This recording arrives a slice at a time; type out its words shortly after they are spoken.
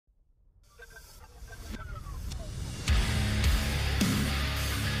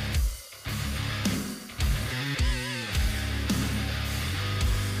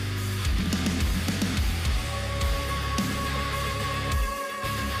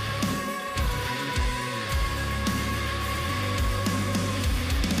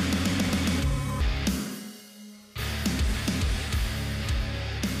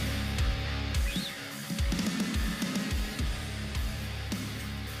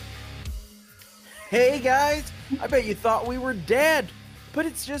Hey guys, I bet you thought we were dead, but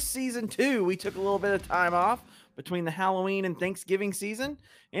it's just season 2. We took a little bit of time off between the Halloween and Thanksgiving season,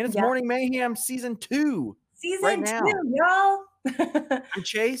 and it's Yeah. Morning Mayhem season 2 right Season now. 2, y'all. I'm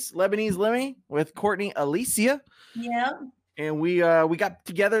Chase, Lebanese Lemmy, with Courtney Alicia, Yeah. and we got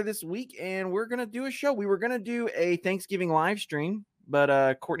together this week, and we're gonna do a show. We were gonna do a Thanksgiving live stream,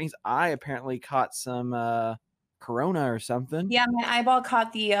 but Courtney's eye apparently caught some corona or something. Yeah, my eyeball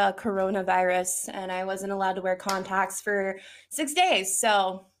caught the coronavirus, and I wasn't allowed to wear contacts for 6 days.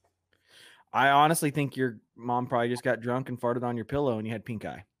 So, I honestly think your mom probably just got drunk and farted on your pillow, and you had pink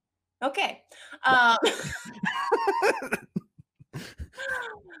eye. okay.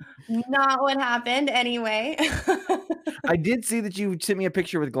 Not what happened anyway. I did see that you sent me a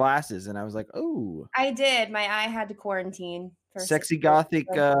picture with glasses, and I was like, "Oh, I did. My eye had to quarantine for sexy 6 days. gothic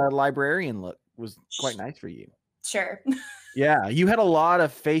librarian look was quite nice for you." Sure. Yeah, you had a lot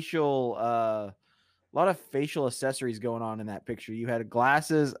of facial accessories going on in that picture. You had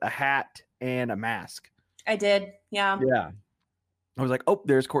glasses, a hat, and a mask. I did. Yeah. Yeah, I was like, "Oh,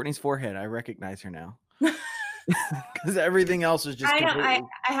 there's Courtney's forehead. I recognize her now." Because everything else was just. I know. I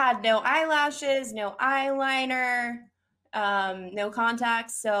had no eyelashes, no eyeliner, no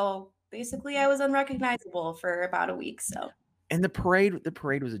contacts. So basically, I was unrecognizable for about a week. So. And the parade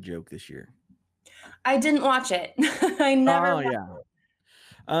was a joke this year. I didn't watch it. I never. Oh yeah.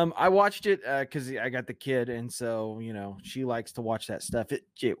 I watched it because I got the kid, and so she likes to watch that stuff.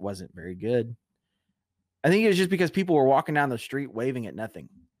 It wasn't very good. I think it was just because people were walking down the street waving at nothing.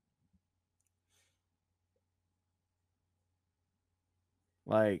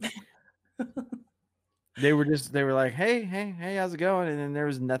 Like they were like, hey, how's it going? And then there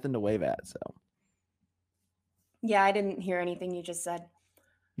was nothing to wave at. So yeah, I didn't hear anything you just said.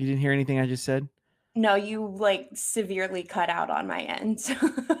 You didn't hear anything I just said? No, you severely cut out on my end.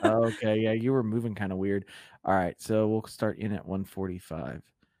 Okay, yeah, you were moving kind of weird. All right, so we'll start in at 1:45.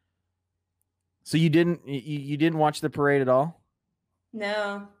 So you didn't watch the parade at all?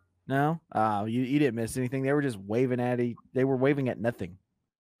 No. No? You didn't miss anything. They were just waving at they were waving at nothing.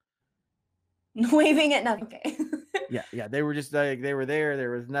 Waving at nothing. Okay. Yeah. They were just like they were there.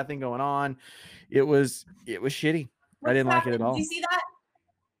 There was nothing going on. It was shitty. I didn't like it at all. Did you see that?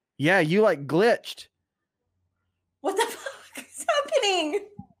 Yeah, you glitched. What the fuck is happening?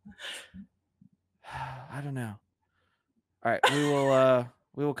 I don't know. All right,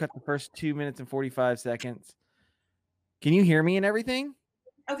 we will cut the first 2 minutes and 45 seconds. Can you hear me and everything?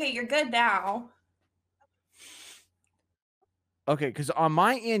 Okay, you're good now. Okay, because on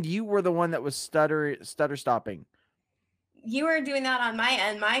my end, you were the one that was stutter stopping. You were doing that on my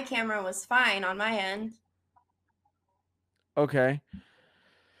end. My camera was fine on my end. Okay.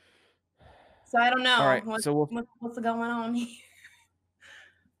 So I don't know. All right, what's going on here?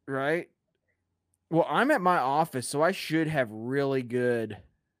 Right. Well, I'm at my office, so I should have really good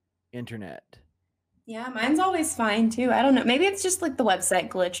internet. Yeah, mine's always fine too. I don't know. Maybe it's just the website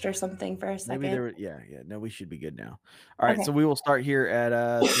glitched or something for a second. Maybe yeah. No, we should be good now. All right, so we will start here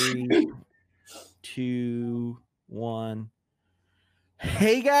at 3, 2, 1.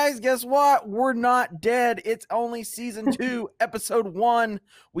 Hey guys, guess what? We're not dead. It's only season 2, episode 1.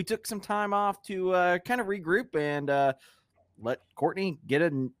 We took some time off to kind of regroup and let Courtney get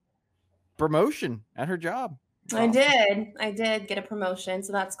a promotion at her job. I did get a promotion,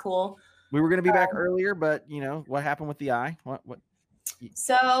 so that's cool. We were going to be back earlier, but what happened with the eye? What?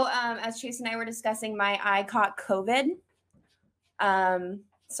 So, as Chase and I were discussing, my eye caught COVID.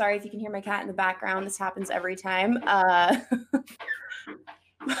 Sorry if you can hear my cat in the background. This happens every time.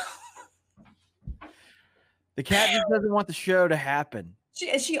 The cat just doesn't want the show to happen.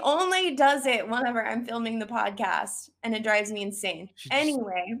 She only does it whenever I'm filming the podcast, and it drives me insane.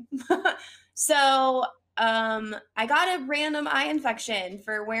 Anyway, so I got a random eye infection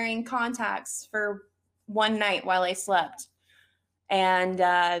for wearing contacts for one night while I slept. And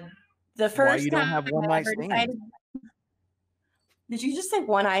the first Why you don't time have one night stands? Did you just say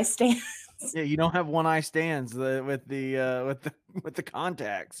one eye stands? Yeah, you don't have one eye stands with the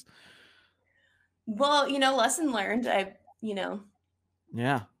contacts. Well, lesson learned.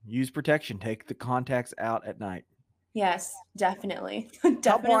 Yeah, use protection. Take the contacts out at night. Yes, definitely.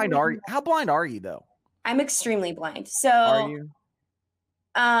 How blind are you though? I'm extremely blind. So are you?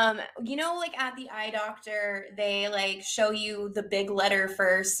 At the eye doctor, they show you the big letter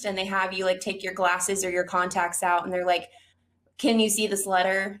first, and they have you take your glasses or your contacts out, and they're like, "Can you see this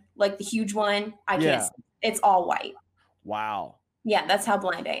letter? The huge one?" I can't see. It's all white. Wow. Yeah, that's how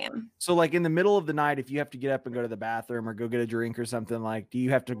blind I am. So in the middle of the night, if you have to get up and go to the bathroom or go get a drink or something, do you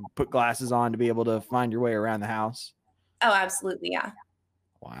have to put glasses on to be able to find your way around the house? Oh, absolutely. Yeah.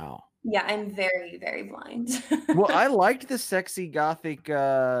 Wow. Yeah, I'm very, very blind. Well, I liked the sexy gothic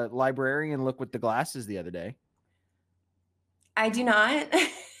librarian look with the glasses the other day. I do not.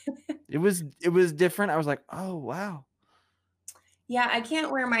 It was different. I was like, oh wow. Yeah, I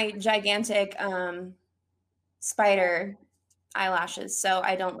can't wear my gigantic spider eyelashes, so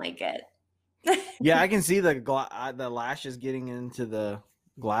I don't like it. Yeah, I can see the lashes getting into the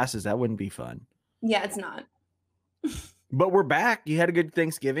glasses. That wouldn't be fun. Yeah, it's not. But we're back. You had a good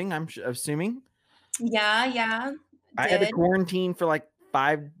Thanksgiving, I'm assuming. Yeah. I had to quarantine for like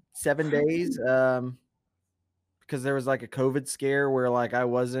 5-7 days because there was like a COVID scare where like I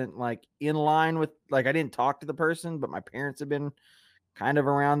wasn't like in line with, like, I didn't talk to the person, but my parents had been kind of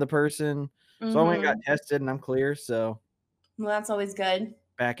around the person. So I went and got tested and I'm clear. So well, that's always good.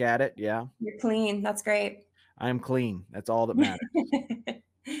 back at it. Yeah. You're clean. That's great. I am clean. That's all that matters.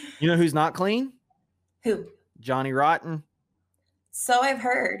 You know who's not clean? Who? Johnny Rotten. So I've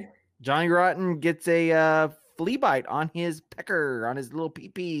heard. Johnny Rotten gets a flea bite on his pecker, on his little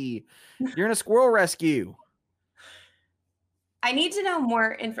pee-pee during a squirrel rescue. I need to know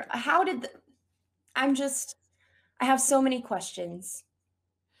more info. How did I have so many questions.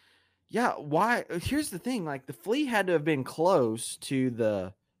 Yeah, why? Here's the thing, like the flea had to have been close to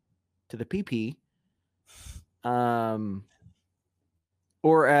the pee-pee.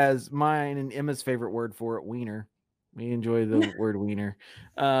 Or as mine and Emma's favorite word for it, wiener. We enjoy the word wiener.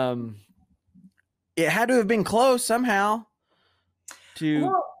 It had to have been close somehow to.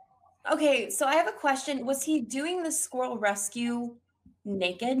 Well, okay, so I have a question. Was he doing the squirrel rescue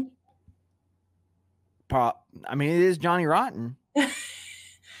naked? I mean, it is Johnny Rotten.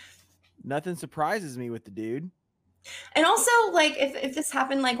 Nothing surprises me with the dude. And also, like, if this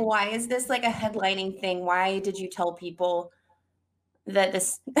happened, like, why is this like a headlining thing? Why did you tell people that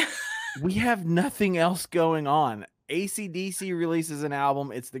this? We have nothing else going on. AC/DC releases an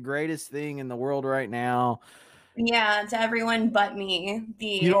album. It's the greatest thing in the world right now. Yeah, to everyone but me.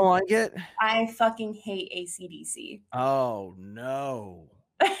 You don't like it? I fucking hate AC/DC. Oh no.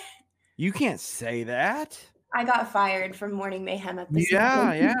 You can't say that. I got fired from Morning Mayhem at this.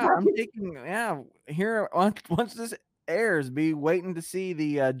 Yeah. I'm taking here once this airs, be waiting to see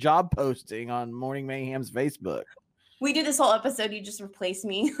the job posting on Morning Mayhem's Facebook. We do this whole episode, you just replace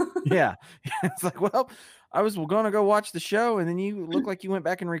me. Yeah. It's like, well, I was going to go watch the show and then you look like you went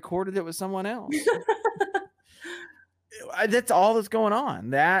back and recorded it with someone else. That's all that's going on.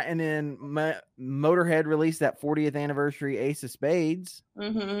 That, and then Motorhead released that 40th anniversary Ace of Spades.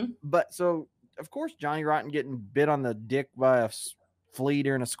 But so, of course, Johnny Rotten getting bit on the dick by a flea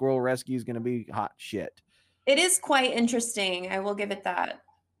during a squirrel rescue is going to be hot shit. It is quite interesting. I will give it that.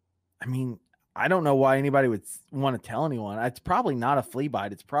 I mean, I don't know why anybody would want to tell anyone. It's probably not a flea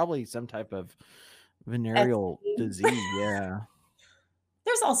bite. It's probably some type of venereal disease. Yeah.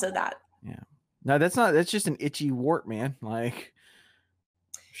 There's also that. Yeah. No, that's just an itchy wart, man. Like,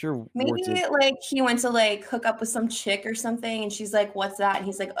 sure. Maybe like he went to like hook up with some chick or something and she's like, what's that? And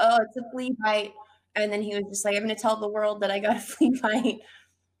he's like, oh, it's a flea bite. And then he was just like, I'm going to tell the world that I got a flea bite.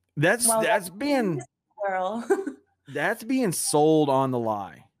 That's being sold on the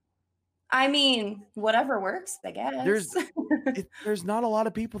lie. I mean, whatever works, I guess. There's not a lot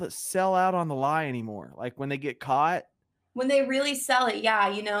of people that sell out on the lie anymore. Like when they get caught. When they really sell it, yeah,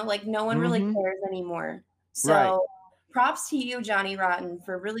 like no one really cares anymore. So props to you, Johnny Rotten,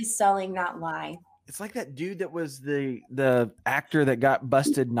 for really selling that lie. It's like that dude that was the actor that got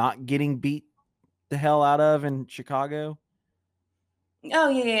busted not getting beat the hell out of in Chicago. Oh,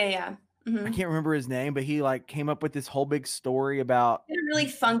 yeah. I can't remember his name, but he like came up with this whole big story about a really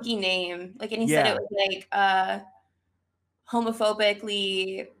funky name. Like, and he said it was like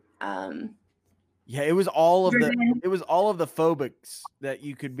homophobically. Yeah, it was all of the phobics that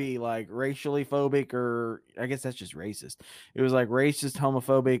you could be, like racially phobic, or I guess that's just racist. It was like racist,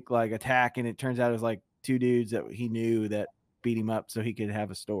 homophobic, like attack, and it turns out it was like two dudes that he knew that beat him up so he could have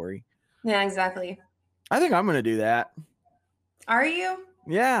a story. Yeah, exactly. I think I'm gonna do that. Are you?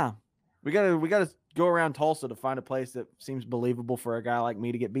 Yeah. We gotta go around Tulsa to find a place that seems believable for a guy like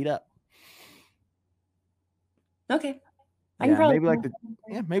me to get beat up. Okay. Yeah, maybe like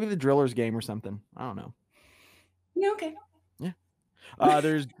maybe the Drillers game or something. I don't know. Yeah, okay. Yeah.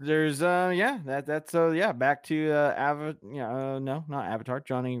 There's that's back to no, not Avatar.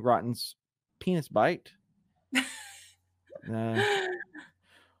 Johnny Rotten's penis bite.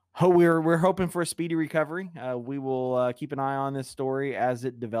 We're hoping for a speedy recovery. We will keep an eye on this story as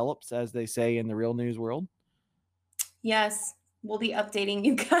it develops, as they say in the real news world. Yes, we'll be updating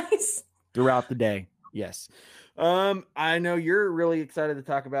you guys throughout the day. Yes. I know you're really excited to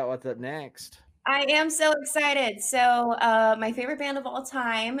talk about what's up next. I am so excited. So, my favorite band of all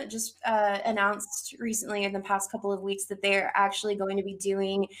time just announced recently in the past couple of weeks that they're actually going to be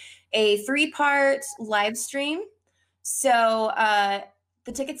doing a 3-part live stream. So,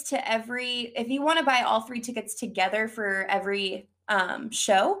 the tickets to if you want to buy all 3 tickets together for every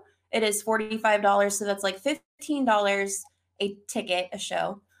show, it is $45. So that's like $15 a ticket a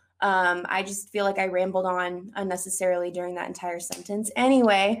show. I just feel like I rambled on unnecessarily during that entire sentence.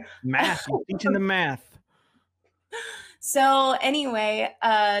 Anyway, Math, you're teaching the math. So anyway,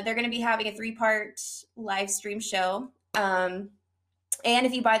 they're going to be having a 3-part live stream show. And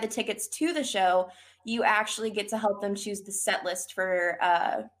if you buy the tickets to the show, you actually get to help them choose the set list for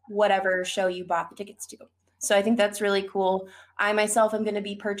whatever show you bought the tickets to. So I think that's really cool. I myself am going to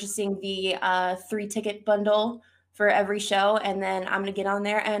be purchasing the 3-ticket bundle for every show, and then I'm going to get on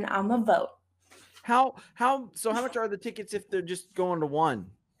there and I'm going to vote. How much are the tickets if they're just going to one?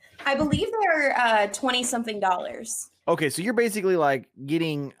 I believe they're $20-something. Okay, so you're basically like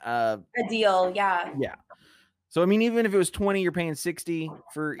getting a deal, yeah. Yeah. So I mean, even if it was 20, you're paying 60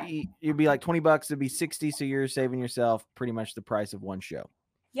 for it'd be like $20, it'd be 60, so you're saving yourself pretty much the price of one show.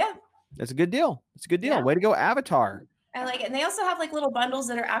 Yeah. That's a good deal. It's a good deal. Yeah. Way to go, Avatar. I like it. And they also have like little bundles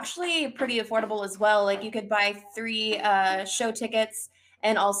that are actually pretty affordable as well. Like you could buy 3 show tickets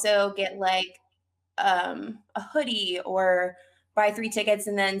and also get like a hoodie, or buy 3 tickets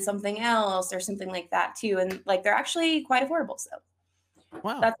and then something else or something like that too. And like they're actually quite affordable. So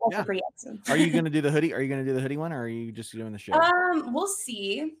wow, that's also pretty awesome. Are you going to do the hoodie? Are you going to do the hoodie one, or are you just doing the show? We'll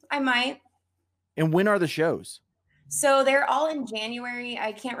see. I might. And when are the shows? So they're all in January.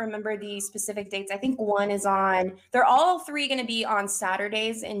 I can't remember the specific dates. I think one is they're all 3 going to be on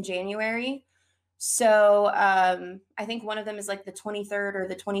Saturdays in January. So I think one of them is like the 23rd or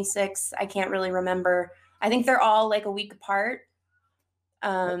the 26th. I can't really remember. I think they're all like a week apart.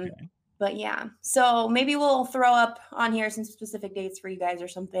 Okay. But yeah, so maybe we'll throw up on here some specific dates for you guys or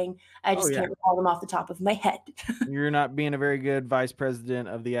something. I just can't recall them off the top of my head. You're not being a very good vice president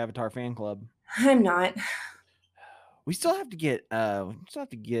of the Avatar fan club. I'm not. We still have to get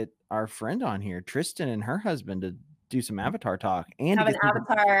our friend on here, Tristan, and her husband to do some Avatar talk and have an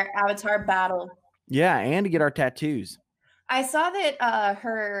Avatar battle. Yeah, and to get our tattoos. I saw that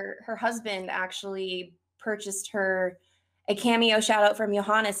her husband actually purchased her a cameo shout out from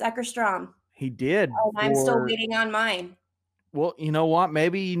Johannes Eckerstrom. He did. I'm still waiting on mine. Well, you know what?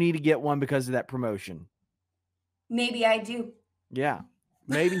 Maybe you need to get one because of that promotion. Maybe I do. Yeah.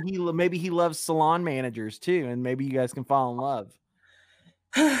 Maybe he loves salon managers too, and maybe you guys can fall in love.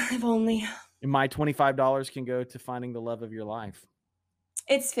 If only. And my $25 can go to finding the love of your life.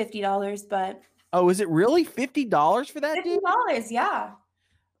 It's $50, but. Oh, is it really $50 for that? $50, yeah.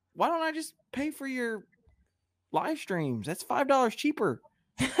 Why don't I just pay for your live streams? That's $5 cheaper.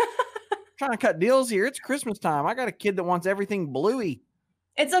 Trying to cut deals here. It's Christmas time. I got a kid that wants everything bluey.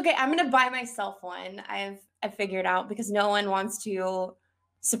 It's okay. I'm gonna buy myself one. I've figured out, because no one wants to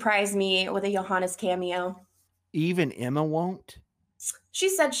surprise me with a Johannes cameo. Even Emma won't? She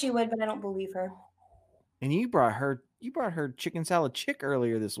said she would, but I don't believe her. And you brought her chicken salad chick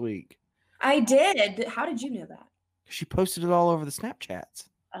earlier this week. I did. How did you know that? She posted it all over the Snapchats.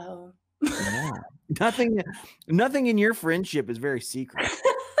 Oh. Yeah. Nothing in your friendship is very secret.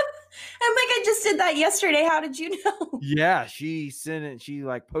 I'm like, I just did that yesterday. How did you know? Yeah, she sent it. She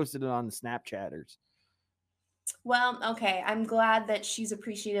like posted it on the Snapchatters. Well, okay. I'm glad that she's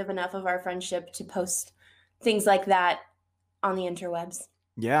appreciative enough of our friendship to post things like that on the interwebs.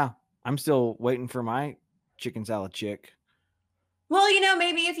 Yeah, I'm still waiting for my chicken salad chick. Well,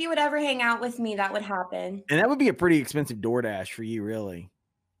 maybe if you would ever hang out with me, that would happen. And that would be a pretty expensive DoorDash for you, really.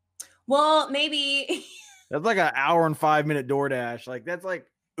 Well, maybe. That's like an hour and 5-minute DoorDash. Like that's like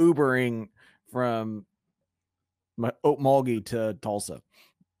Ubering from Okmulgee to Tulsa.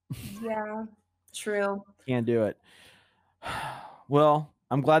 Yeah, true. Can't do it. Well,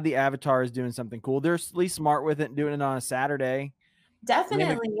 I'm glad the Avatar is doing something cool. They're at least smart with it and doing it on a Saturday.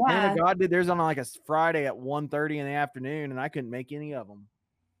 Definitely, yeah. God did theirs on like a Friday at 1:30 in the afternoon, and I couldn't make any of them.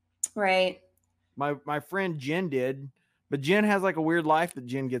 Right. My friend Jen did, but Jen has like a weird life that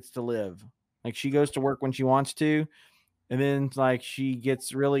Jen gets to live. Like she goes to work when she wants to, and then like she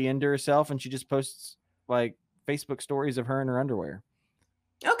gets really into herself, and she just posts like Facebook stories of her in her underwear.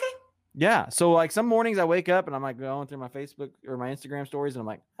 Okay. Yeah. So like some mornings I wake up and I'm like going through my Facebook or my Instagram stories, and I'm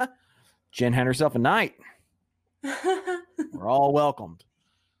like, Jen had herself a night. We're all welcomed.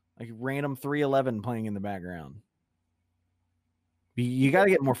 Like random 311 playing in the background. You got to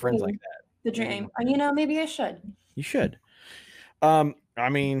get more friends like that. The dream. Maybe I should. You should. I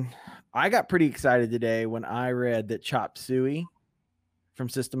mean, I got pretty excited today when I read that Chop Suey from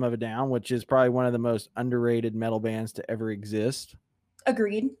System of a Down, which is probably one of the most underrated metal bands to ever exist.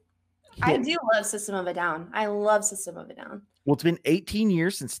 Agreed. I do love System of a Down. I love System of a Down. Well, it's been 18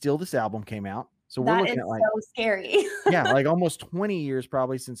 years since Still This Album came out. So we're looking at like so scary. yeah, like almost 20 years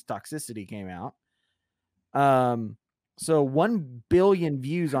probably since Toxicity came out. So 1 billion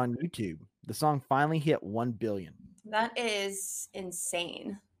views on YouTube. The song finally hit 1 billion. That is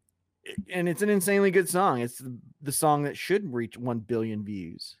insane. And it's an insanely good song. It's the song that should reach 1 billion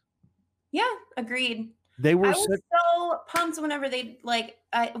views. Yeah, agreed. They were so pumped whenever they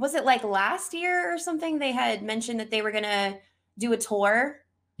was it like last year or something? They had mentioned that they were gonna do a tour.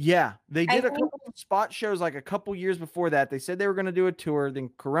 Yeah, they did a couple of spot shows like a couple years before that. They said they were going to do a tour.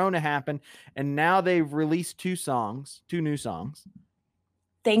 Then Corona happened, and now they've released 2 new songs.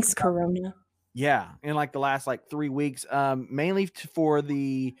 Thanks, Corona. Yeah, in like the last 3 weeks, mainly for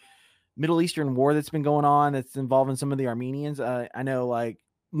the Middle Eastern war that's been going on that's involving some of the Armenians. I know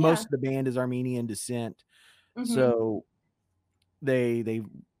most of the band is Armenian descent. Mm-hmm. So they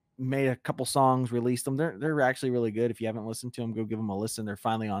made a couple songs, released them. They're actually really good. If you haven't listened to them, go give them a listen. They're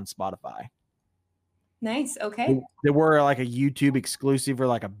finally on Spotify. Nice. Okay. They were like a YouTube exclusive or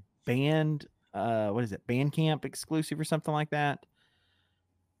like a band, what is it? Bandcamp exclusive or something like that.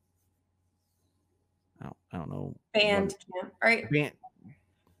 I don't know. Bandcamp. All right.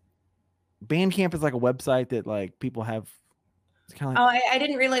 Bandcamp is like a website that like people have. It's kind of like, I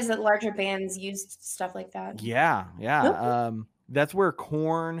didn't realize that larger bands used stuff like that. Yeah. Nope. That's where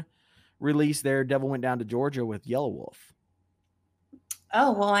Korn released their Devil Went Down to Georgia with Yelawolf.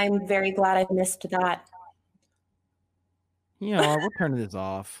 Oh, well, I'm very glad I missed that. You know, we're turning this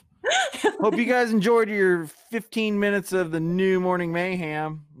off. Hope you guys enjoyed your 15 minutes of the new Morning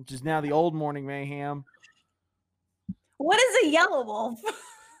Mayhem, which is now the old Morning Mayhem. What is a Yelawolf?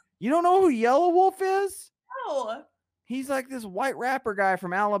 You don't know who Yelawolf is? No. He's like this white rapper guy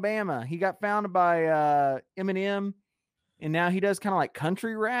from Alabama. He got founded by Eminem. And now he does kind of like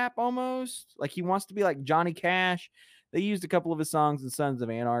country rap almost. Like he wants to be like Johnny Cash. They used a couple of his songs in Sons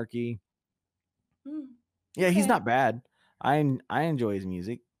of Anarchy. Yeah, okay. He's not bad. I enjoy his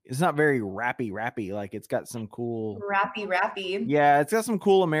music. It's not very rappy. Like it's got some cool rappy. Yeah, it's got some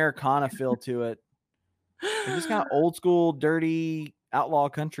cool Americana feel to it. It's just kind of old school, dirty, outlaw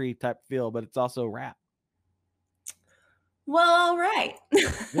country type feel, but it's also rap. Well, all right.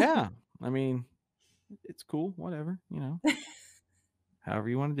 Yeah, I mean, it's cool, whatever, you know. However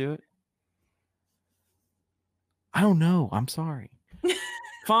you want to do it. I don't know. I'm sorry.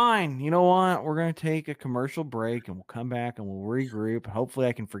 Fine. You know what? We're going to take a commercial break and we'll come back and we'll regroup. Hopefully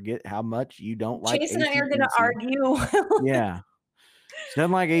I can forget how much you don't like Chase and I are going to argue. Yeah. She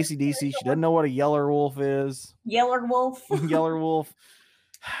doesn't like AC/DC. She doesn't know what a Yeller Wolf is. Yeller Wolf. Yeller Wolf.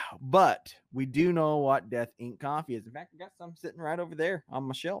 But we do know what Death Ink coffee is. In fact, I got some sitting right over there on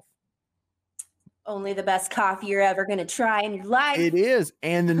my shelf. Only the best coffee you're ever going to try in your life. It is.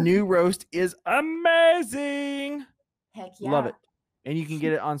 And the new roast is amazing. Heck yeah. Love it. And you can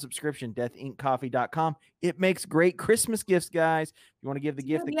get it on subscription, deathinkcoffee.com. It makes great Christmas gifts, guys. If you want to give the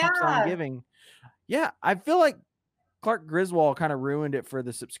gift that keeps on giving. Yeah, I feel like Clark Griswold kind of ruined it for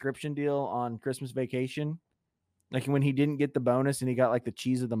the subscription deal on Christmas Vacation. Like when he didn't get the bonus and he got like the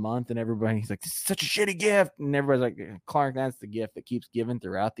cheese of the month and everybody's like, this is such a shitty gift. And everybody's like, Clark, that's the gift that keeps giving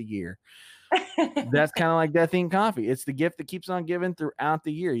throughout the year. That's kind of like Death Ink Coffee. It's the gift that keeps on giving throughout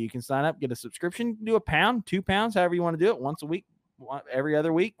the year. You can sign up, get a subscription, do £1, £2, however you want to do it, once a week, every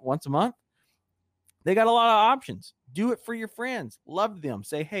other week, once a month. They got a lot of options. Do it for your friends. Love them.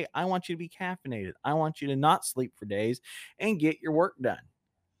 Say, hey, I want you to be caffeinated. I want you to not sleep for days and get your work done.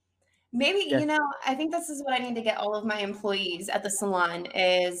 Maybe, you know, I think this is what I need to get all of my employees at the salon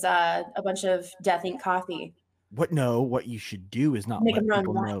is a bunch of Death Ink Coffee. What you should do is not let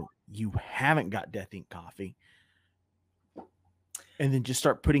people know you haven't got Death Ink Coffee. And then just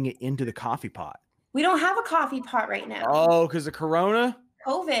start putting it into the coffee pot. We don't have a coffee pot right now. Oh, because of Corona?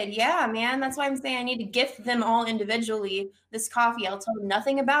 COVID. Yeah, man. That's why I'm saying I need to gift them all individually this coffee. I'll tell them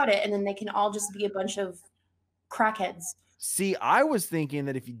nothing about it. And then they can all just be a bunch of crackheads. See, I was thinking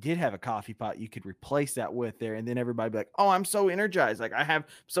that if you did have a coffee pot, you could replace that with there, and then everybody be like, "Oh, I'm so energized! Like I have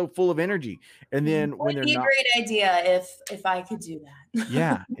so full of energy." And then when they're not, great idea if I could do that.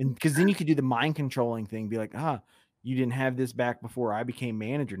 Yeah, and because then you could do the mind controlling thing, be like, you didn't have this back before I became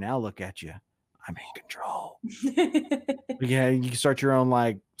manager. Now look at you, I'm in control." Yeah, you can start your own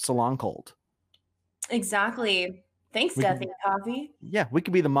like salon cult. Exactly. Thanks, Death Ink Coffee. Yeah, we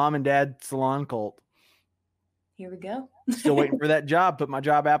could be the mom and dad salon cult. Here we go. Still waiting for that job. Put my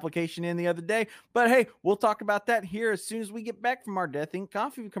job application in the other day. But hey, we'll talk about that here as soon as we get back from our Death Ink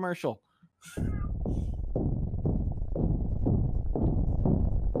Coffee commercial.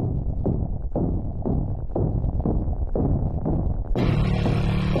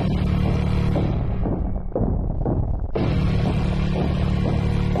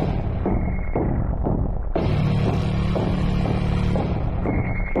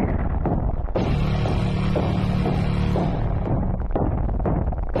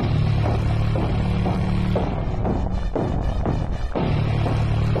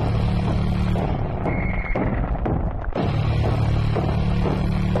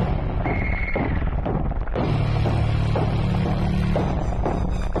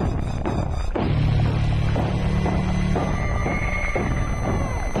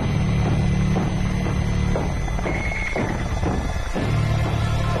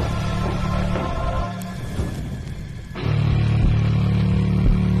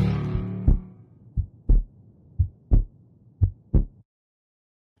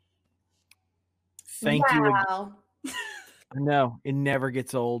 Thank you. Wow. I know it never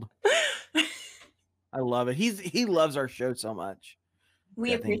gets old. I love it. He loves our show so much.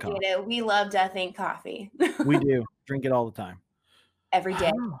 We appreciate it. We love Death Ain't Coffee. We do. Drink it all the time. Every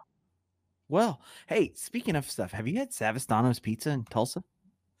day. Well, hey, speaking of stuff, have you had Savastano's Pizza in Tulsa?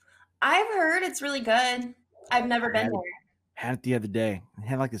 I've heard it's really good. I've never been there. Had it the other day. It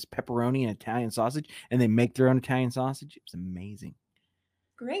had like this pepperoni and Italian sausage, and they make their own Italian sausage. It was amazing.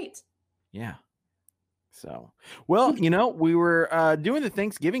 Great. Yeah. So, well, we were doing the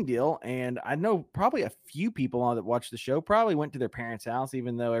Thanksgiving deal, and I know probably a few people on that watched the show probably went to their parents' house,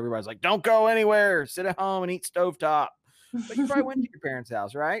 even though everybody's like, don't go anywhere, sit at home and eat stovetop. But you probably went to your parents'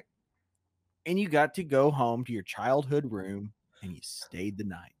 house, right? And you got to go home to your childhood room, and you stayed the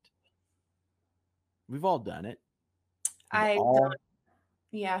night. We've all done it. Don't.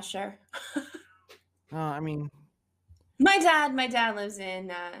 Yeah, sure. I mean, my dad lives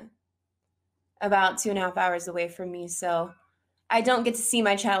in about 2.5 hours away from me, so I don't get to see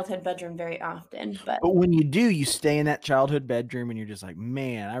my childhood bedroom very often. But when you do, you stay in that childhood bedroom, and you're just like,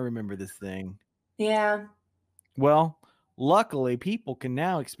 man, I remember this thing. Yeah. Well, luckily, people can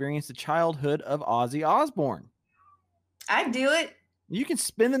now experience the childhood of Ozzy Osbourne. I'd do it. You can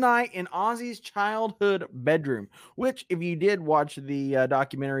spend the night in Ozzy's childhood bedroom, which, if you did watch the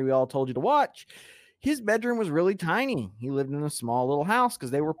documentary we all told you to watch, his bedroom was really tiny. He lived in a small little house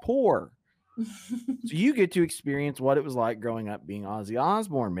because they were poor. So you get to experience what it was like growing up being Ozzy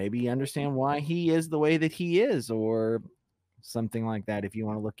Osbourne. Maybe you understand why he is the way that he is, or something like that, if you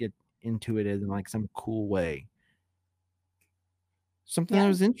want to look into it in like some cool way. Something that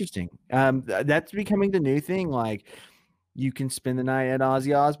was interesting. That's becoming the new thing. Like, you can spend the night at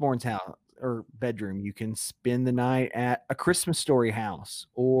Ozzy Osbourne's house or bedroom. You can spend the night at A Christmas Story house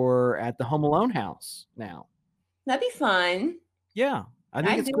or at the Home Alone house now. That'd be fun. Yeah, I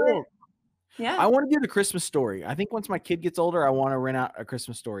think it's cool. Yeah, I want to do the Christmas Story. I think once my kid gets older, I want to rent out A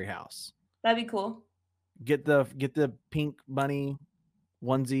Christmas Story house. That'd be cool. Get the pink bunny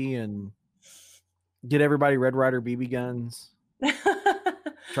onesie and get everybody Red Ryder BB guns.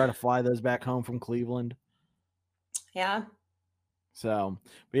 Try to fly those back home from Cleveland. Yeah. So,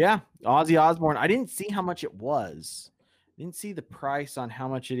 but yeah, Ozzy Osbourne. I didn't see how much it was. I didn't see the price on how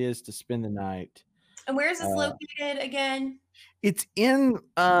much it is to spend the night. And where is this located again? It's in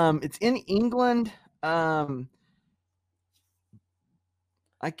England. I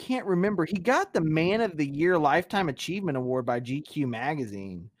can't remember. He got the Man of the Year Lifetime Achievement Award by GQ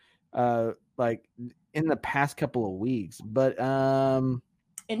magazine, like in the past couple of weeks. But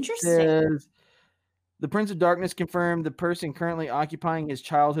interesting. The Prince of Darkness confirmed the person currently occupying his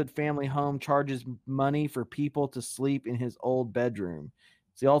childhood family home charges money for people to sleep in his old bedroom.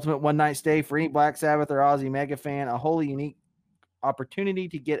 It's the ultimate one-night stay for any Black Sabbath or Ozzy mega fan, a wholly unique opportunity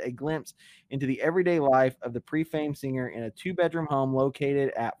to get a glimpse into the everyday life of the pre-fame singer in a 2-bedroom home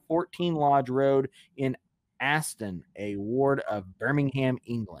located at 14 Lodge Road in Aston, a ward of Birmingham,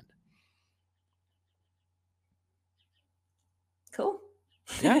 England. Cool.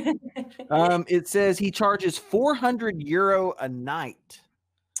 Yeah. It says he charges €400 a night.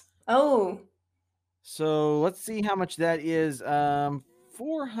 Oh. So let's see how much that is.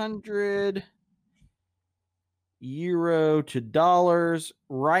 400 euro to dollars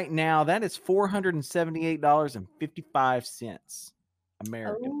right now. That is $478.55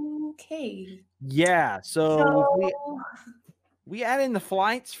 American. Okay. Yeah. So we add in the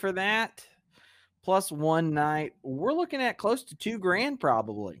flights for that. Plus one night, we're looking at close to $2,000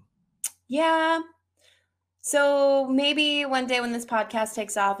 probably. Yeah. So maybe one day when this podcast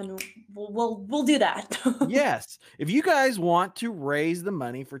takes off, and we'll do that. Yes. If you guys want to raise the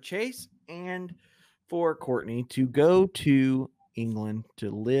money for Chase and for Courtney to go to England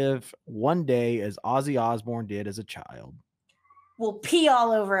to live one day as Ozzy Osbourne did as a child. We'll pee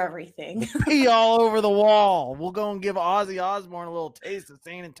all over everything. Pee all over the wall. We'll go and give Ozzy Osbourne a little taste of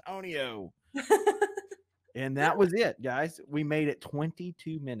San Antonio. And that was it, guys. We made it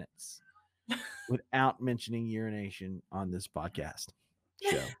 22 minutes without mentioning urination on this podcast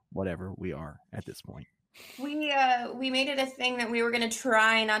show, whatever we are at this point. We made it a thing that we were going to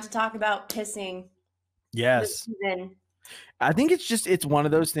try not to talk about pissing. Yes. I think it's one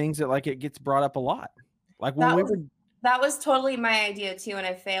of those things that like it gets brought up a lot. Like when that was totally my idea too, and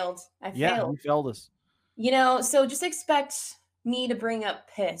I failed. Yeah, you failed us. So just expect me to bring up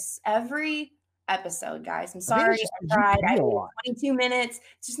piss every episode, guys. I'm sorry. I tried. I did 22 minutes.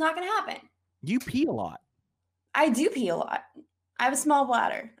 It's just not going to happen. You pee a lot. I do pee a lot. I have a small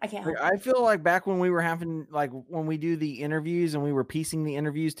bladder. I can't help it. I feel like back when we were having, like, when we do the interviews and we were piecing the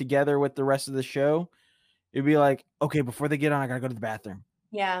interviews together with the rest of the show, it'd be like, okay, before they get on, I got to go to the bathroom.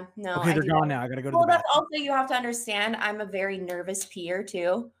 Yeah, no, Okay, I they're do gone that. now. I gotta go to Well, the that's bathroom. also, you have to understand, I'm a very nervous peer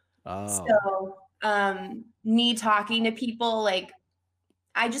too. Oh, So, me talking to people, like,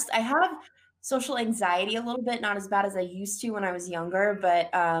 I have social anxiety a little bit, not as bad as I used to when I was younger, but,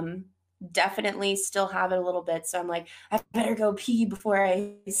 definitely still have it a little bit. So I'm like, I better go pee before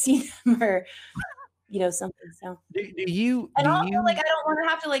I see them, or, something. So, do you and do also, like, you? I don't want to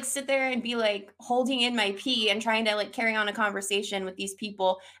have to, like, sit there and be like holding in my pee and trying to, like, carry on a conversation with these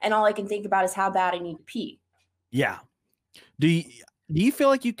people, and all I can think about is how bad I need to pee. Yeah. Do you do you feel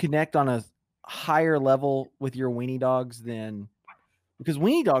like you connect on a higher level with your weenie dogs than because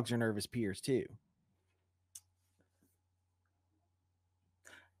weenie dogs are nervous peers too?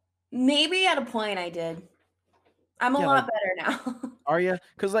 Maybe at a point I did. I'm a Yeah, lot like better now. are you?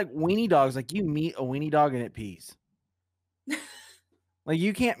 Because like weenie dogs, like you meet a weenie dog and it pees. Like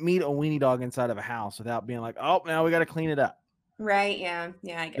you can't meet a weenie dog inside of a house without being like, oh, now we got to clean it up. Right? Yeah.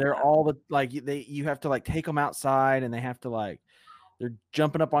 Yeah, I get They're that. all the like you have to like take them outside and they have to like they're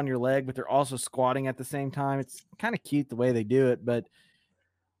jumping up on your leg, but they're also squatting at the same time. It's kind of cute the way they do it, but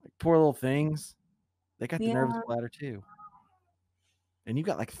like poor little things, they got the nervous Yeah. bladder too. And you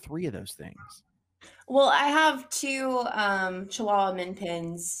got like 3 of those things. Well, I have 2 Chihuahua Min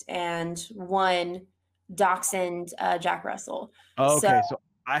Pins and 1 Dachshund Jack Russell. Oh, So okay, so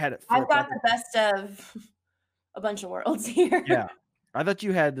I had it I've flipped. got the best of a bunch of worlds here. Yeah. I thought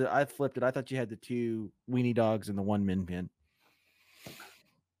you had I flipped it. I thought you had the 2 weenie dogs and the 1 min pin.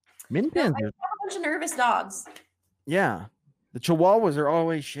 Min No, I have pins are a bunch of nervous dogs. yeah. The chihuahuas are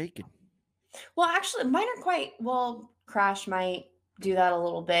always shaking. Well, actually, mine are quite well. Crash might do that a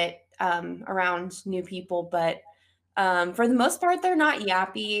little bit around new people, but for the most part, they're not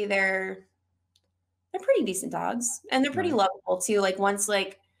yappy. They're pretty decent dogs, and they're pretty Nice. lovable too. Like, once,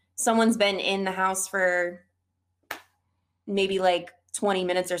 like, someone's been in the house for maybe like 20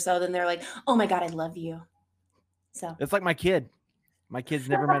 minutes or so, then they're like, "Oh my god, I love you." So, It's like my kid. My kid's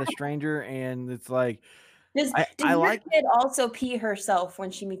never met a stranger and it's like does I your like kid also pee herself when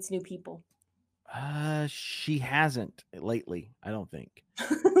she meets new people? she hasn't lately, I don't think.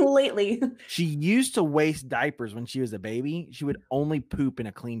 Lately. She used to waste diapers when she was a baby. She would only poop in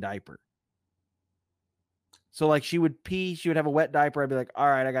a clean diaper. So like she would pee, she would have a wet diaper. I'd be like, all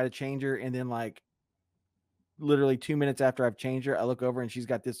right, I got to change her. And then like literally 2 minutes after I've changed her, I look over and she's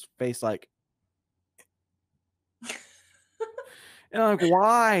got this face like, and I'm like,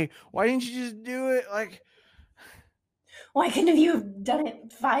 why? Why didn't you just do it? Like, Why couldn't you have done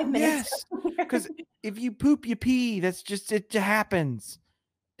it 5 minutes yes, earlier? because if you poop, you pee. That's just it. Happens.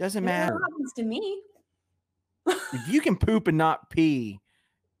 Doesn't It never matter. happens to me. If you can poop and not pee,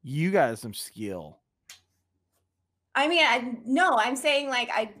 you got some skill. I mean, no, I'm saying, like,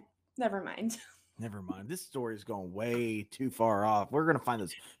 never mind. Never mind. This story is going way too far off. We're gonna find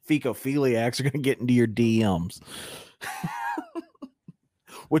those fecophiliacs are gonna get into your DMs.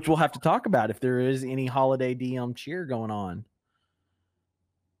 Which we'll have to talk about if there is any holiday DM cheer going on.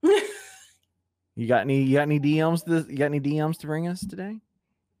 You got any DMs to bring us today?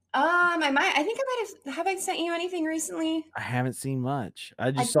 I think I might have I sent you anything recently? I haven't seen much. I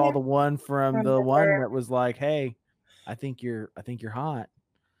I just saw can't the one from the one remember. that was like, "Hey, I think you're hot."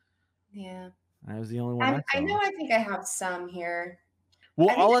 Yeah. That was the only one I I saw. know, I think I have some here. Well,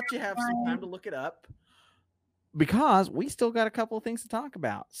 I think I'll I let you have some time have to look it up because we still got a couple of things to talk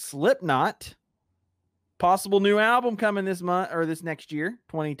about. Slipknot, possible new album coming this month or this next year,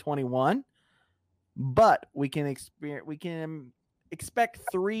 2021. But we can expect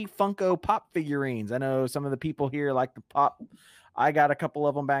 3 Funko Pop figurines. I know some of the people here like the pop. I got a couple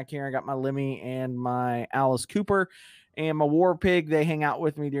of them back here. I got my Lemmy and my Alice Cooper and my War Pig. They hang out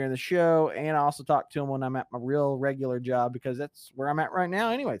with me during the show, and I also talk to them when I'm at my real regular job because that's where I'm at right now.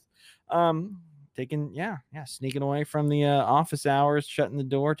 Anyways, sneaking away from the office hours, shutting the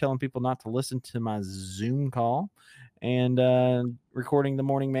door, telling people not to listen to my Zoom call, and recording the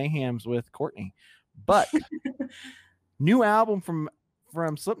morning mayhems with Courtney. But new album from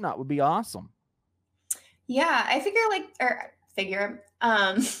Slipknot would be awesome. Yeah, I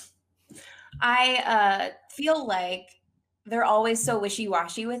I feel like they're always so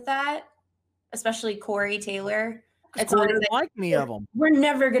wishy-washy with that, especially Corey Taylor. It's Corey always didn't like any of them. we're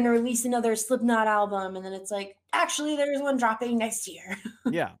never going to release another Slipknot album, and then it's like, actually, there's one dropping next year.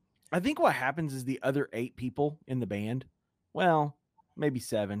 Yeah. I think what happens is the other 8 people in the band, well, maybe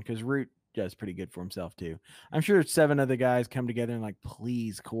 7, because Root does pretty good for himself too. I'm sure 7 of the guys come together and like,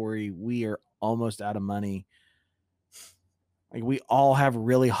 please, Corey, we are almost out of money. Like we all have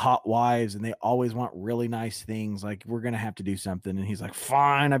really hot wives and they always want really nice things. Like we're going to have to do something. And he's like,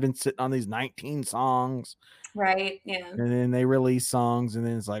 fine, I've been sitting on these 19 songs. Right. Yeah. And then they release songs and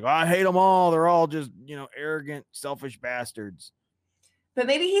then it's like, oh, I hate them all. They're all just, arrogant, selfish bastards. But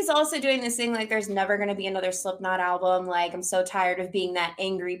maybe he's also doing this thing like there's never going to be another Slipknot album. Like, I'm so tired of being that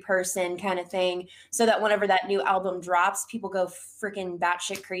angry person kind of thing. So that whenever that new album drops, people go freaking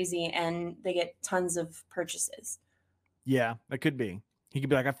batshit crazy and they get tons of purchases. Yeah, that could be. He could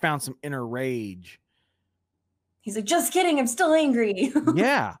be like, I found some inner rage. He's like, just kidding. I'm still angry.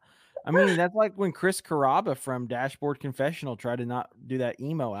 Yeah. I mean, that's like when Chris Carrabba from Dashboard Confessional tried to not do that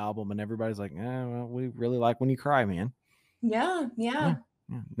emo album and everybody's like, well, we really like When You Cry, man. Yeah.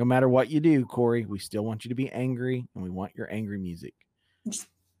 No matter what you do, Corey, we still want you to be angry and we want your angry music. Just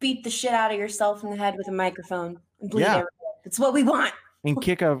beat the shit out of yourself in the head with a microphone and bleed everywhere. That's what we want. And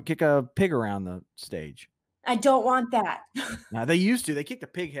kick a pig around the stage. I don't want that. Now, they used to. They kicked a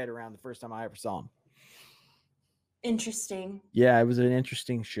pig head around the first time I ever saw them. Interesting. Yeah, it was an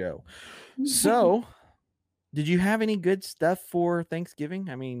interesting show. So, did you have any good stuff for Thanksgiving?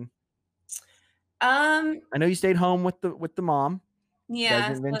 I mean, I know you stayed home with the mom. Yeah.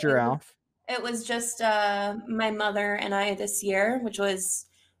 Didn't venture out. It was just my mother and I this year, which was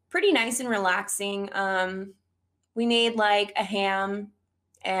pretty nice and relaxing. We made like a ham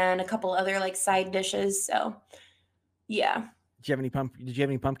and a couple other like side dishes. So, yeah. Did you have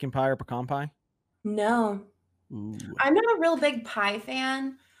any pumpkin pie or pecan pie? No. Ooh. I'm not a real big pie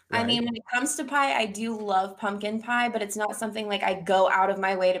fan. Right. I mean, when it comes to pie, I do love pumpkin pie, but it's not something like I go out of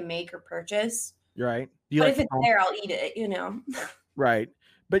my way to make or purchase. Right. But if it's there, I'll eat it, Right.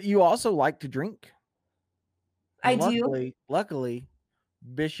 But you also like to drink. I do. Luckily,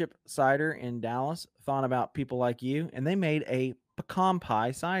 Bishop Cider in Dallas thought about people like you, and they made a pecan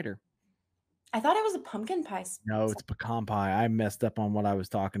pie cider. I thought it was a pumpkin pie. No, it's pecan pie. I messed up on what I was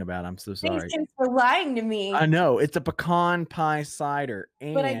talking about. I'm so sorry. Thanks for lying to me. I know it's a pecan pie cider,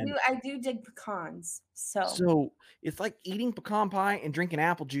 but I do dig pecans. So it's like eating pecan pie and drinking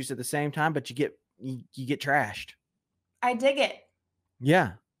apple juice at the same time, but you get trashed. I dig it.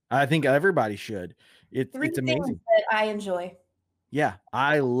 Yeah, I think everybody should. It's amazing. That I enjoy. Yeah,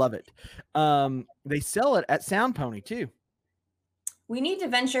 I love it. They sell it at Sound Pony too. We need to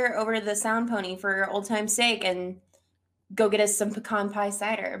venture over to the Sound Pony for old time's sake and go get us some pecan pie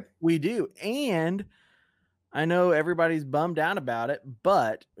cider. We do. And I know everybody's bummed out about it,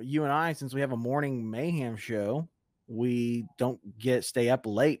 but you and I, since we have a morning mayhem show, we don't stay up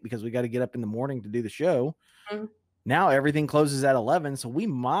late because we got to get up in the morning to do the show. Mm-hmm. Now everything closes at 11, so we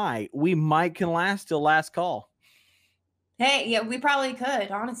might can last till last call. Hey, yeah, we probably could,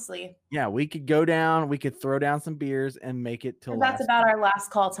 honestly. Yeah, we could go down, we could throw down some beers and make it till that's about our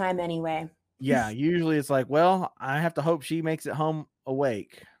last call time anyway. Yeah, usually it's like, well, I have to hope she makes it home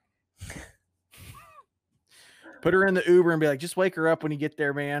awake. Put her in the Uber and be like, just wake her up when you get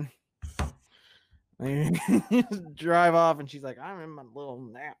there, man. Drive off and she's like, I'm in my little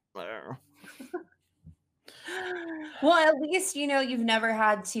nap there. Well, at least you've never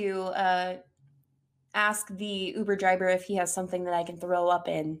had to ask the Uber driver if he has something that I can throw up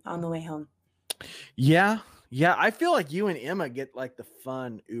in on the way home. Yeah. I feel like you and Emma get like the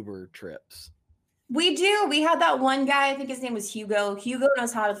fun Uber trips. We do. We had that one guy, I think his name was Hugo. Hugo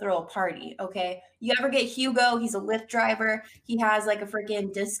knows how to throw a party. Okay. You ever get Hugo? He's a Lyft driver. He has like a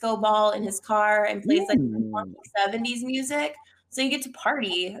freaking disco ball in his car and plays like 70s music. So you get to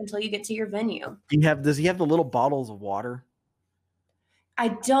party until you get to your venue. Does he have the little bottles of water?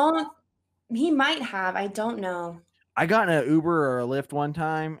 He might have. I don't know. I got in an Uber or a Lyft one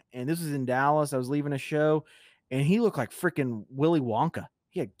time, and this was in Dallas. I was leaving a show, and he looked like freaking Willy Wonka.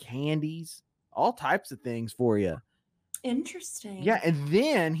 He had candies, all types of things for you. Interesting. Yeah, and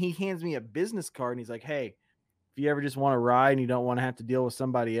then he hands me a business card, and he's like, hey, if you ever just want to ride and you don't want to have to deal with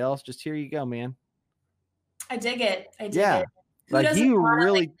somebody else, just here you go, man. I dig it. It. Who like he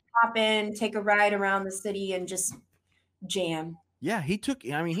really hop in, take a ride around the city, and just jam. Yeah, he took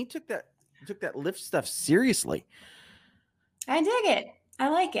that Lyft stuff seriously. I dig it. I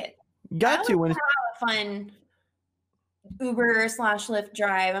like it. Got to when have a fun Uber/Lyft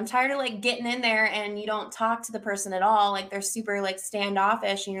drive. I'm tired of like getting in there and you don't talk to the person at all. Like they're super like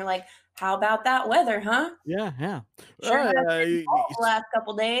standoffish, and you're like, "How about that weather, huh?" Yeah. Sure. The last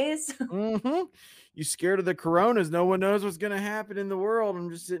couple days. Mm-hmm. You scared of the coronas? No one knows what's going to happen in the world. I'm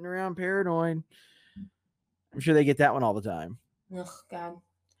just sitting around paranoid. I'm sure they get that one all the time. Oh God.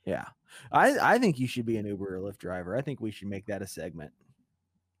 Yeah. I think you should be an Uber or Lyft driver. I think we should make that a segment.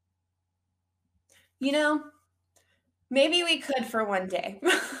 Maybe we could for one day.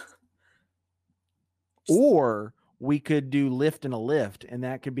 Or we could do lift and a lift, and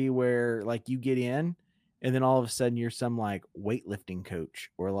that could be where like you get in and then all of a sudden you're some like weightlifting coach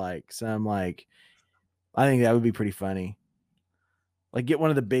or like some like, I think that would be pretty funny. Like get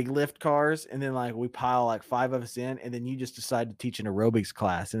one of the big lift cars and then like we pile like 5 of us in and then you just decide to teach an aerobics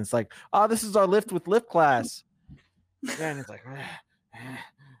class and it's like, oh, this is our lift with lift class. Yeah, and it's like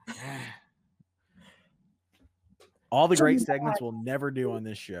all the great segments we'll never do on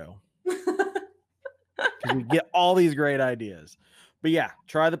this show. Because we get all these great ideas. But yeah,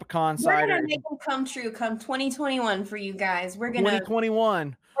 try the pecan cider. We're gonna make them come true come 2021 for you guys. We're gonna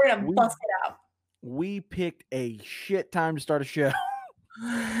 2021. We're gonna bust it out. We picked a shit time to start a show.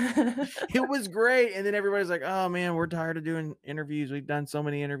 It was great. And then everybody's like, oh man, we're tired of doing interviews. We've done so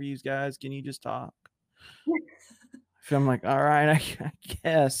many interviews, guys. Can you just talk? So I'm like, all right, I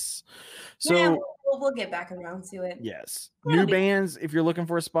guess. So yeah, we'll get back around to it. Yes. New bands, if you're looking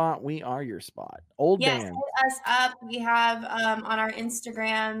for a spot, we are your spot. Old bands. Hit us up. We have on our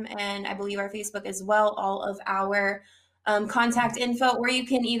Instagram and I believe our Facebook as well, all of our contact info, or you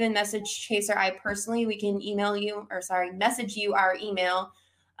can even message Chase or I personally. We can message you our email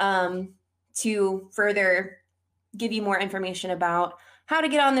to further give you more information about how to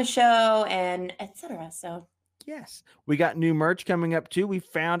get on the show and etc. So yes, we got new merch coming up too. We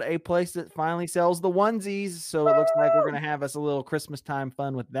found a place that finally sells the onesies, so it looks like we're gonna have us a little Christmas time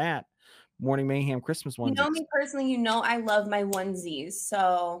fun with that. Morning Mayhem Christmas onesies. You know me personally, you know I love my onesies.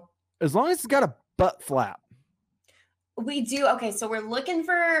 So as long as it's got a butt flap. We do. Okay, so we're looking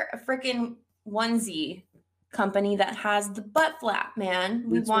for a freaking onesie company that has the butt flap, man.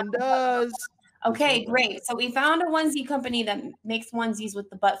 This one does. Okay, great. So we found a onesie company that makes onesies with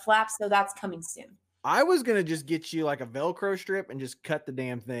the butt flap, so that's coming soon. I was gonna just get you like a Velcro strip and just cut the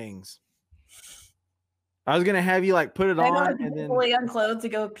damn things. I was gonna have you like put it on and then fully unclothed to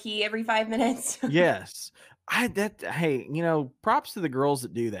go pee every 5 minutes. Yes. Hey, you know, props to the girls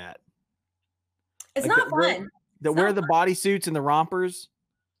that do that. It's like not fun. That wear the bodysuits and the rompers.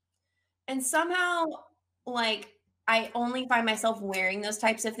 And somehow, like, I only find myself wearing those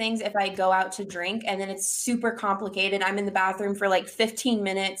types of things if I go out to drink, and then it's super complicated. I'm in the bathroom for like 15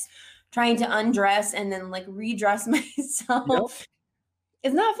 minutes trying to undress and then like redress myself. Yep.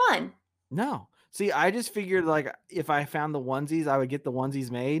 It's not fun. No. See, I just figured like if I found the onesies, I would get the onesies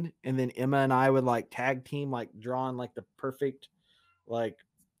made, and then Emma and I would like tag team, like drawing like the perfect like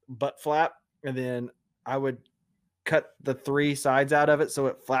butt flap, and then I would cut the 3 sides out of it so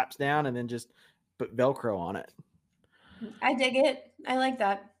it flaps down and then just put Velcro on it. I dig it. I like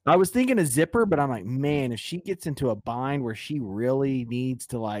that. I was thinking a zipper, but I'm like, man, if she gets into a bind where she really needs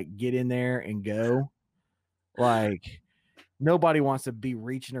to like get in there and go, like nobody wants to be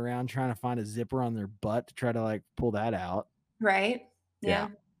reaching around trying to find a zipper on their butt to try to like pull that out. Right. Yeah.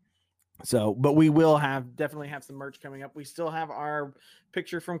 So, but we will definitely have some merch coming up. We still have our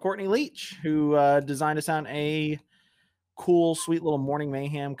picture from Courtney Leach, who designed us out a cool, sweet little Morning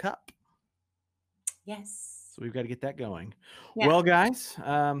Mayhem cup. Yes. So we've got to get that going. Yeah. Well, guys,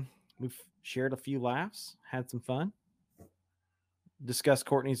 we've shared a few laughs, had some fun, discussed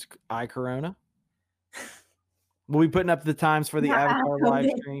Courtney's eye corona. We'll be putting up the times for the Avatar live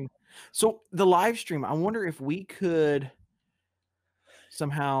stream. So the live stream, I wonder if we could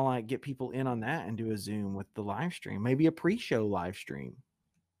somehow like get people in on that and do a Zoom with the live stream, maybe a pre-show live stream.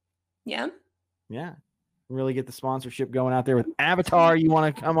 Yeah. Really get the sponsorship going out there with Avatar. You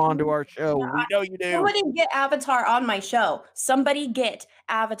want to come on to our show? We know you do. Somebody get Avatar on my show. Somebody get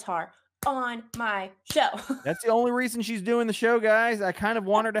Avatar on my show. That's the only reason she's doing the show, guys. I kind of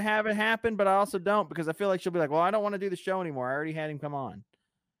want her to have it happen, but I also don't, because I feel like she'll be like, well, I don't want to do the show anymore. I already had him come on.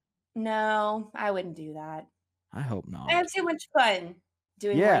 No, I wouldn't do that. I hope not. I have too much fun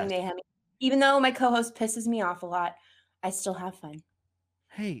doing Morning Mayhem. Even though my co-host pisses me off a lot, I still have fun.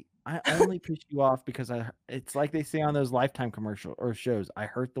 Hey, I only piss you off because it's like they say on those Lifetime commercial or shows, I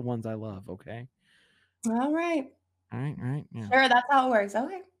hurt the ones I love, okay? All right. Yeah. Sure, that's how it works.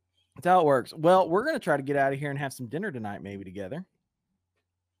 Okay. That's how it works. Well, we're going to try to get out of here and have some dinner tonight, maybe together.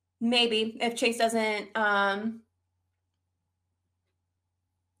 Maybe, if Chase doesn't, yeah,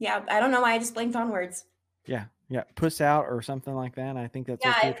 I don't know why I just blanked on words. Yeah, puss out or something like that. I think that's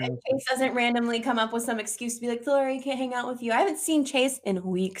if Chase doesn't randomly come up with some excuse to be like, Hillary, I can't hang out with you. I haven't seen Chase in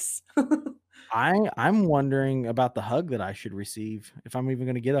weeks. I'm wondering about the hug that I should receive, if I'm even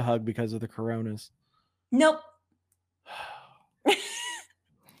going to get a hug because of the coronas. Nope.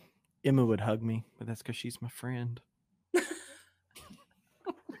 Emma would hug me, but that's because she's my friend. You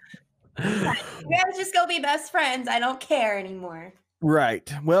guys just go be best friends. I don't care anymore.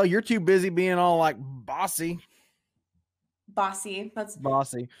 Right. Well, you're too busy being all like bossy. Bossy. That's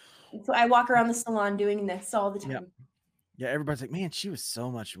bossy. So I walk around the salon doing this all the time. Yep. Yeah, everybody's like, man, she was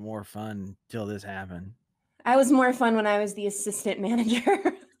so much more fun till this happened. I was more fun when I was the assistant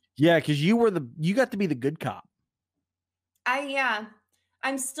manager. Yeah, because you got to be the good cop.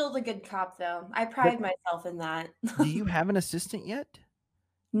 I'm still the good cop though. I pride myself in that. Do you have an assistant yet?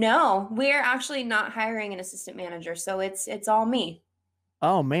 No, we're actually not hiring an assistant manager, so it's all me.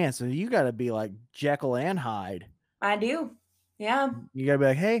 Oh man, so you got to be like Jekyll and Hyde. I do. Yeah. You got to be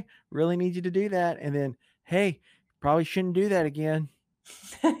like, hey, really need you to do that. And then, hey, probably shouldn't do that again.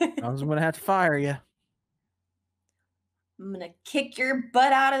 I'm going to have to fire you. I'm going to kick your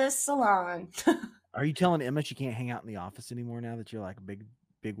butt out of this salon. Are you telling Emma she can't hang out in the office anymore now that you're like a big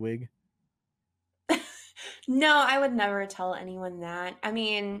wig? No, I would never tell anyone that. I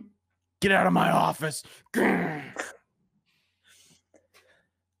mean, get out of my office. Yeah,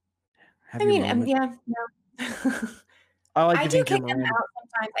 no. I do kick Emma out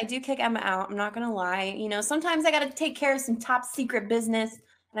sometimes. I do kick Emma out. I'm not going to lie. You know, sometimes I got to take care of some top secret business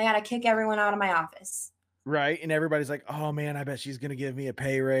and I got to kick everyone out of my office. Right. And everybody's like, oh man, I bet she's going to give me a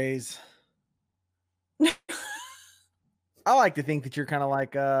pay raise. I like to think that you're kind of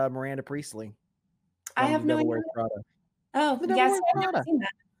like Miranda Priestley. I have no idea. Oh, yes, I've never seen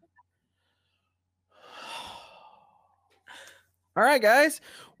that. All right, guys,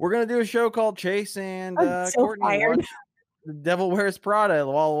 we're gonna do a show called Chase and Courtney watch The Devil Wears Prada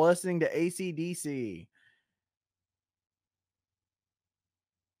while listening to AC/DC.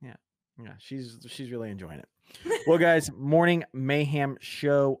 Yeah, she's really enjoying it. Well, guys, Morning Mayhem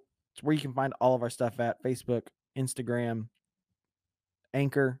Show. It's where you can find all of our stuff at Facebook, Instagram,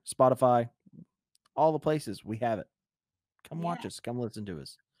 Anchor, Spotify, all the places. We have it. Come watch us. Come listen to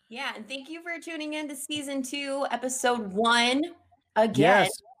us. Yeah, and thank you for tuning in to season 2, episode 1 again. Yes.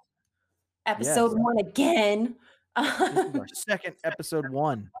 Episode 1 again. This is our second episode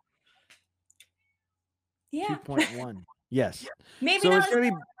 1. Yeah. 2.1. Yes. Maybe so not the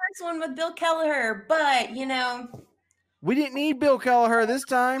first one with Bill Kelleher, but you know. We didn't need Bill Kelleher this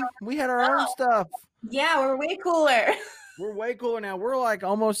time. We had our own stuff. Yeah, we're way cooler. We're way cooler now. We're like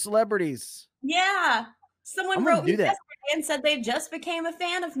almost celebrities. Yeah. Someone wrote me yesterday and said they just became a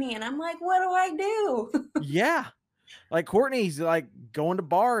fan of me. And I'm like, what do I do? Yeah. Like Courtney's like going to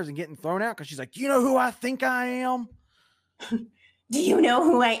bars and getting thrown out because she's like, do you know who I think I am? Do you know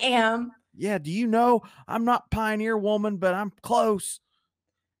who I am? Yeah. Do you know I'm not Pioneer Woman, but I'm close.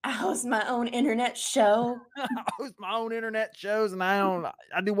 I host my own internet show. I host my own internet shows and I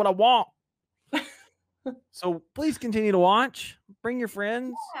do what I want. So please continue to watch. Bring your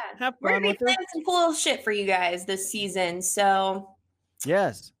friends. Yeah. Have fun. We're gonna be planning some cool shit for you guys this season. So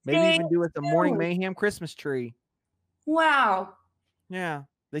yes, maybe even do it the Morning Mayhem Christmas tree. Wow. Yeah,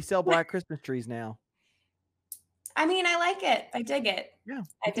 they sell black Christmas trees now. I mean, I like it. I dig it. Yeah,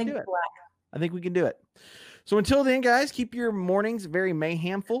 I dig it. I think we can do it. So until then, guys, keep your mornings very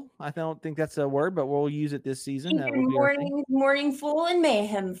mayhemful. I don't think that's a word, but we'll use it this season. Keep your morningful and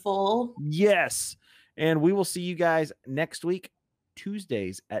mayhemful. Yes. And we will see you guys next week,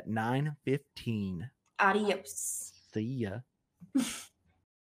 Tuesdays at 9:15. Adios. See ya.